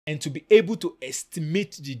and to be able to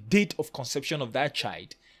estimate the date of conception of that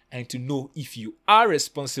child and to know if you are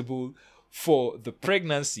responsible for the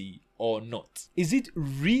pregnancy or not. Is it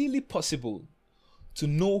really possible to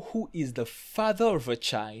know who is the father of a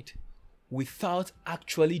child without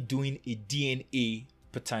actually doing a DNA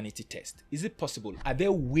paternity test? Is it possible? Are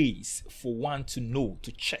there ways for one to know,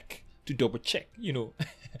 to check, to double check,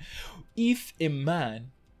 if a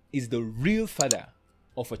man is the real father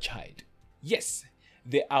of a child? Yes,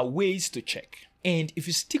 there are ways to check. And if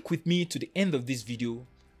you stick with me to the end of this video,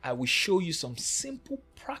 I will show you some simple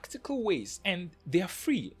practical ways, and they are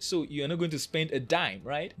free, so you're not going to spend a dime,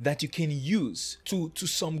 right? That you can use to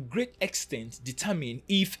some great extent determine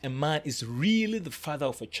if a man is really the father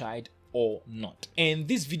of a child or not. And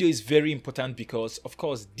this video is very important because, of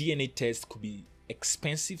course, DNA tests could be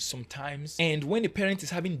expensive sometimes, and when a parent is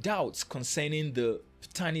having doubts concerning the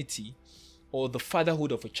paternity or the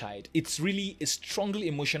fatherhood of a child, it's really a strongly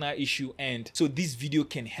emotional issue, and so this video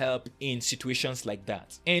can help in situations like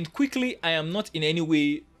that. And quickly, I am not in any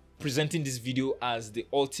way presenting this video as the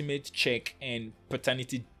ultimate check and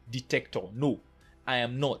paternity detector. No, I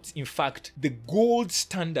am not. In fact, the gold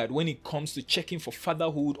standard when it comes to checking for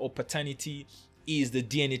fatherhood or paternity is the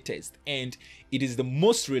DNA test, and it is the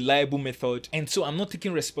most reliable method. And so I'm not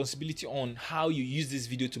taking responsibility on how you use this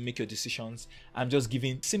video to make your decisions. I'm just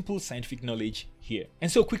giving simple scientific knowledge here.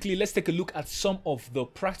 And so quickly, let's take a look at some of the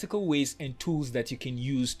practical ways and tools that you can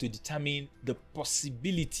use to determine the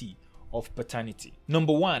possibility of paternity.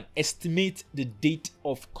 Number one, estimate the date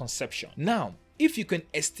of conception. Now, if you can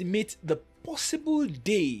estimate the possible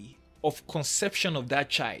day of conception of that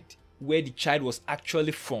child, where the child was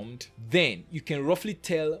actually formed, then you can roughly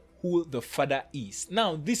tell who the father is.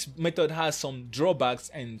 Now, this method has some drawbacks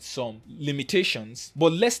and some limitations,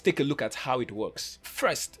 but let's take a look at how it works.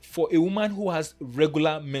 First, for a woman who has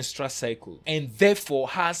regular menstrual cycle and therefore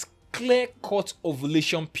has clear-cut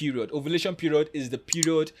ovulation period. Ovulation period is the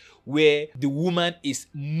period where the woman is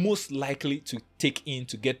most likely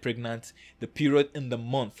to get pregnant, the period in the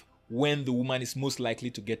month when the woman is most likely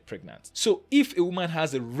to get pregnant. So if a woman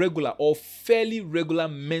has a regular or fairly regular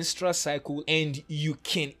menstrual cycle and you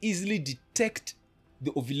can easily detect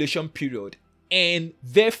the ovulation period and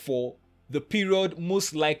therefore the period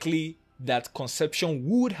most likely that conception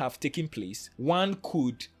would have taken place, one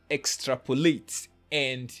could extrapolate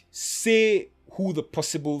and say who the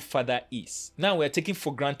possible father is. Now we're taking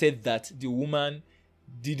for granted that the woman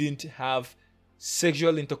didn't have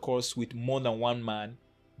sexual intercourse with more than one man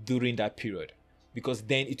during that period, because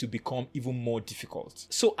then it will become even more difficult.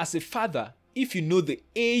 So as a father, if you know the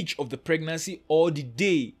age of the pregnancy or the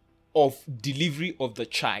day of delivery of the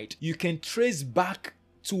child, you can trace back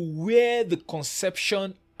to where the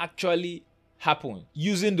conception actually happened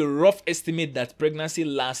using the rough estimate that pregnancy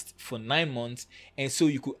lasts for 9 months, and so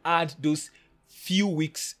you could add those few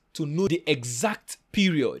weeks to know the exact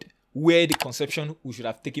period where the conception should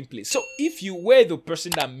have taken place. So if you were the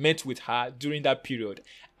person that met with her during that period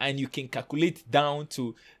and you can calculate down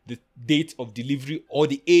to the date of delivery or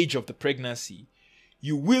the age of the pregnancy,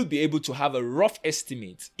 you will be able to have a rough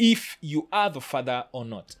estimate if you are the father or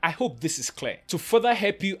not. I hope this is clear. To further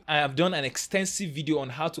help you, I have done an extensive video on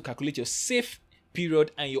how to calculate your safe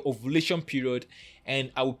period and your ovulation period,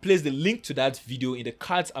 and I will place the link to that video in the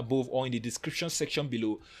cards above or in the description section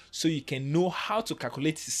below, so you can know how to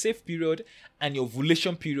calculate the safe period and your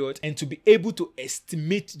ovulation period, and to be able to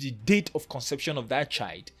estimate the date of conception of that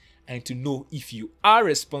child and to know if you are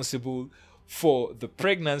responsible for the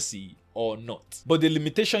pregnancy or not. But the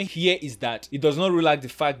limitation here is that it does not rule out the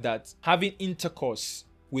fact that having intercourse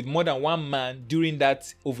with more than one man during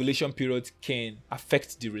that ovulation period can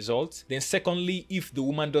affect the result. Then secondly, if the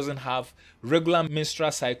woman doesn't have regular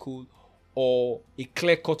menstrual cycle or a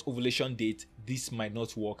clear-cut ovulation date, this might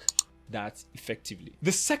not work that effectively.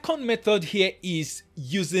 The second method here is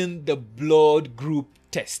using the blood group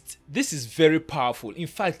test. This is very powerful. In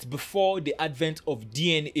fact, before the advent of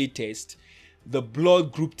DNA test, the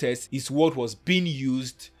blood group test is what was being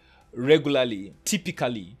used regularly,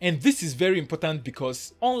 typically. And this is very important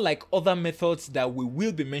because unlike other methods that we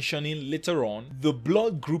will be mentioning later on, the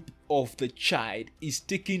blood group of the child is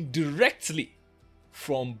taken directly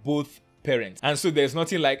from both parents. And so there's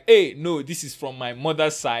nothing like, hey, no, this is from my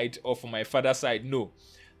mother's side or from my father's side. No,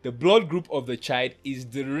 the blood group of the child is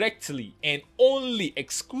directly and only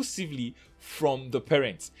exclusively from the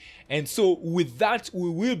parents. And so with that, we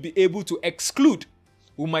will be able to exclude.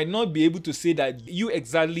 We might not be able to say that you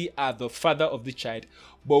exactly are the father of the child,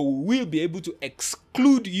 but we will be able to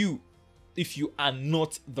exclude you if you are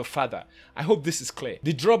not the father. I hope this is clear.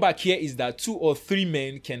 The drawback here is that 2 or 3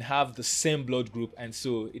 men can have the same blood group, and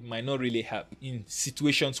so it might not really help in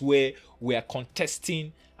situations where we are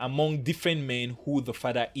contesting among different men who the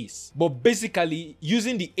father is. But basically,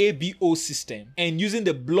 using the ABO system and using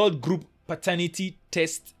the blood group paternity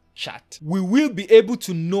test chart, we will be able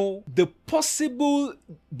to know the possible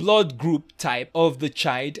blood group type of the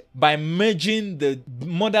child by merging the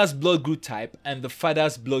mother's blood group type and the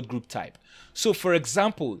father's blood group type. So for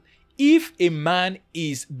example, if a man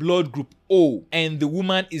is blood group O and the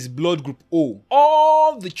woman is blood group O,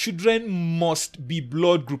 all the children must be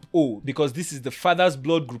blood group O, because this is the father's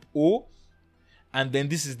blood group O and then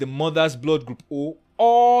this is the mother's blood group O.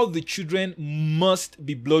 All the children must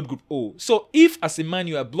be blood group O. So if as a man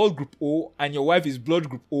you are blood group O and your wife is blood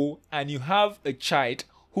group O and you have a child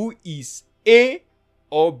who is A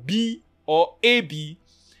or B or AB,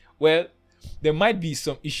 well, there might be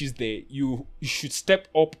some issues there. You should step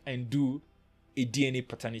up and do a DNA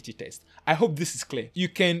paternity test. I hope this is clear. You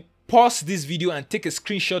can pause this video and take a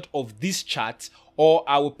screenshot of this chart, or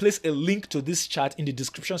I will place a link to this chart in the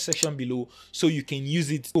description section below so you can use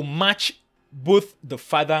it to match both the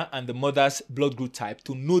father and the mother's blood group type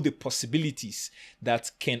to know the possibilities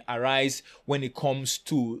that can arise when it comes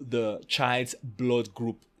to the child's blood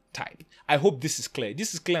group type. I hope this is clear.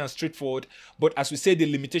 This is clear and straightforward, but as we said,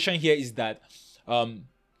 the limitation here is that 2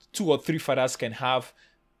 or 3 fathers can have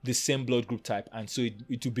the same blood group type, and so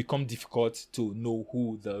it will become difficult to know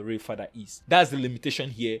who the real father is. That's the limitation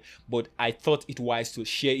here, but I thought it wise to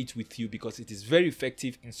share it with you because it is very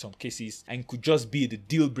effective in some cases and could just be the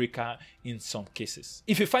deal breaker in some cases.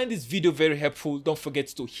 If you find this video very helpful, don't forget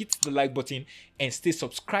to hit the like button and stay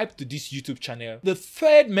subscribed to this YouTube channel. The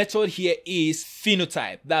third method here is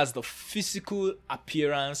phenotype. That's the physical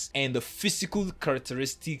appearance and the physical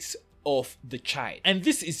characteristics of the child, and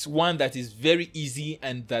this is one that is very easy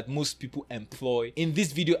and that most people employ. In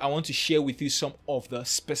this video, I want to share with you some of the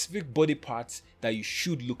specific body parts that you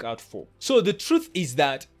should look out for. So the truth is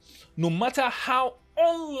that no matter how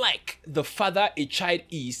unlike the father a child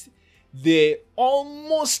is, there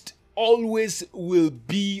almost always will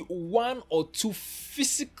be 1 or 2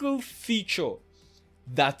 physical features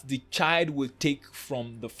that the child will take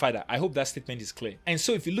from the father. I hope that statement is clear. And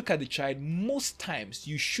so if you look at the child, most times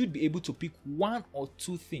you should be able to pick 1 or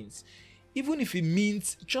 2 things, even if it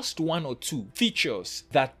means just 1 or 2 features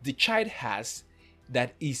that the child has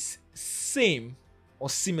that is same or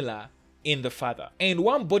similar in the father. And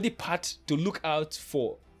one body part to look out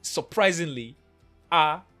for, surprisingly,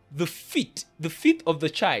 are the feet of the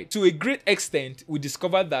child. To a great extent, we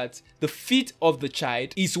discovered that the feet of the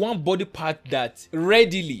child is one body part that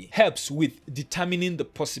readily helps with determining the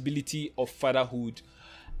possibility of fatherhood,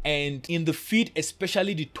 and in the feet,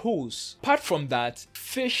 especially the toes. Apart from that,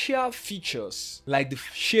 facial features like the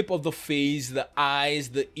shape of the face, the eyes,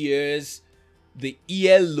 the ears, the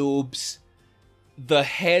earlobes, the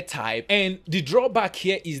hair type. And the drawback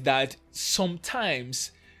here is that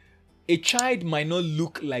sometimes a child might not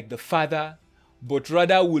look like the father, but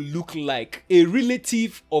rather will look like a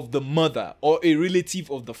relative of the mother or a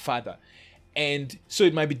relative of the father. And so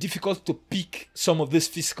it might be difficult to pick some of these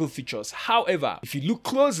physical features. However, if you look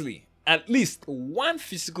closely, at least one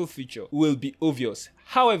physical feature will be obvious.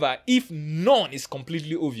 However, if none is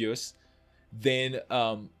completely obvious, then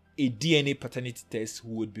a DNA paternity test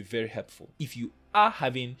would be very helpful if you are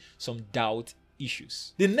having some doubt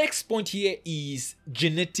issues. The next point here is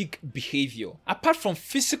genetic behavior. Apart from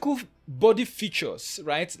physical body features,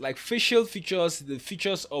 right, like facial features, the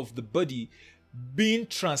features of the body being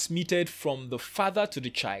transmitted from the father to the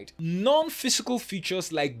child, non-physical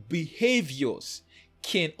features like behaviors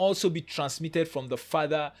can also be transmitted from the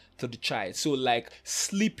father to the child. So like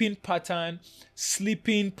sleeping pattern,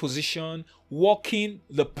 sleeping position, walking,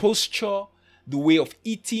 the posture, the way of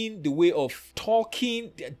eating, the way of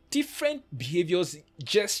talking. There are different behaviors,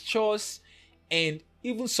 gestures, and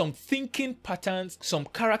even some thinking patterns, some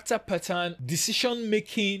character pattern, decision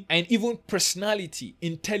making, and even personality,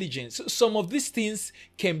 intelligence. So some of these things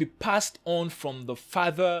can be passed on from the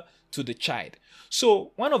father to the child.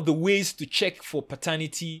 So one of the ways to check for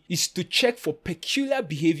paternity is to check for peculiar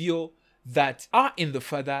behavior that are in the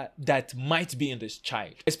father that might be in this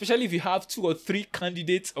child. Especially if you have 2 or 3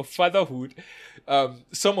 candidates of fatherhood,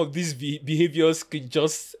 some of these behaviors can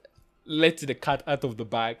just let the cat out of the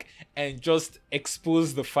bag and just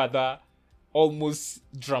expose the father almost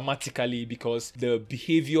dramatically, because the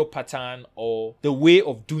behavior pattern or the way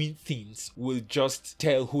of doing things will just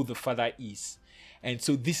tell who the father is. And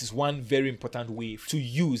so this is one very important way to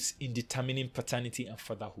use in determining paternity and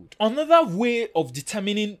fatherhood. Another way of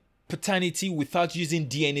determining paternity without using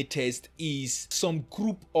DNA test is some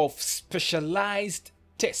group of specialized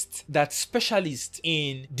tests that specialists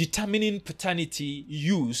in determining paternity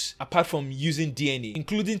use apart from using DNA,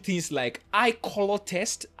 including things like eye color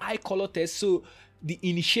test. So the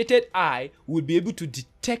initiated eye will be able to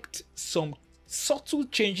detect some subtle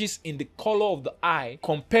changes in the color of the eye,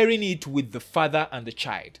 comparing it with the father and the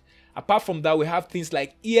child. Apart from that, we have things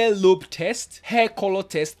like earlobe test, hair color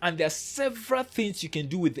test, and there are several things you can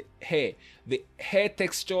do with the hair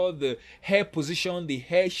texture, the hair position, the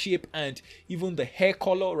hair shape, and even the hair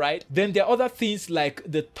color, right? Then there are other things like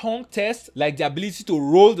the tongue test, like the ability to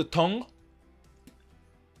roll the tongue,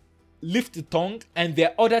 lift the tongue, and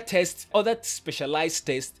there are other tests, other specialized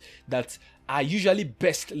tests that are usually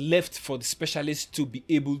best left for the specialists to be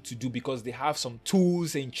able to do, because they have some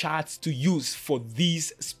tools and charts to use for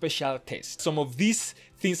these special tests. Some of these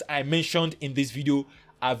things I mentioned in this video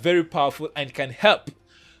are very powerful and can help.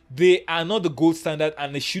 They are not the gold standard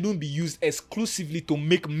and they shouldn't be used exclusively to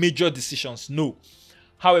make major decisions. No.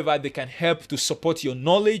 However, they can help to support your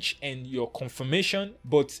knowledge and your confirmation,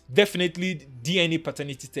 but definitely DNA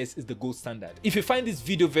paternity test is the gold standard. If you find this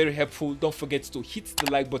video very helpful, don't forget to hit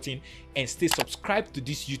the like button and stay subscribed to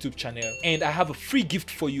this YouTube channel. And I have a free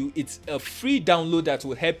gift for you. It's a free download that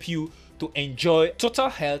will help you to enjoy total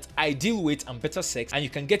health, ideal weight, and better sex, and you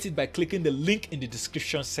can get it by clicking the link in the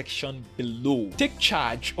description section below. Take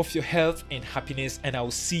charge of your health and happiness, and I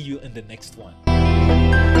will see you in the next one.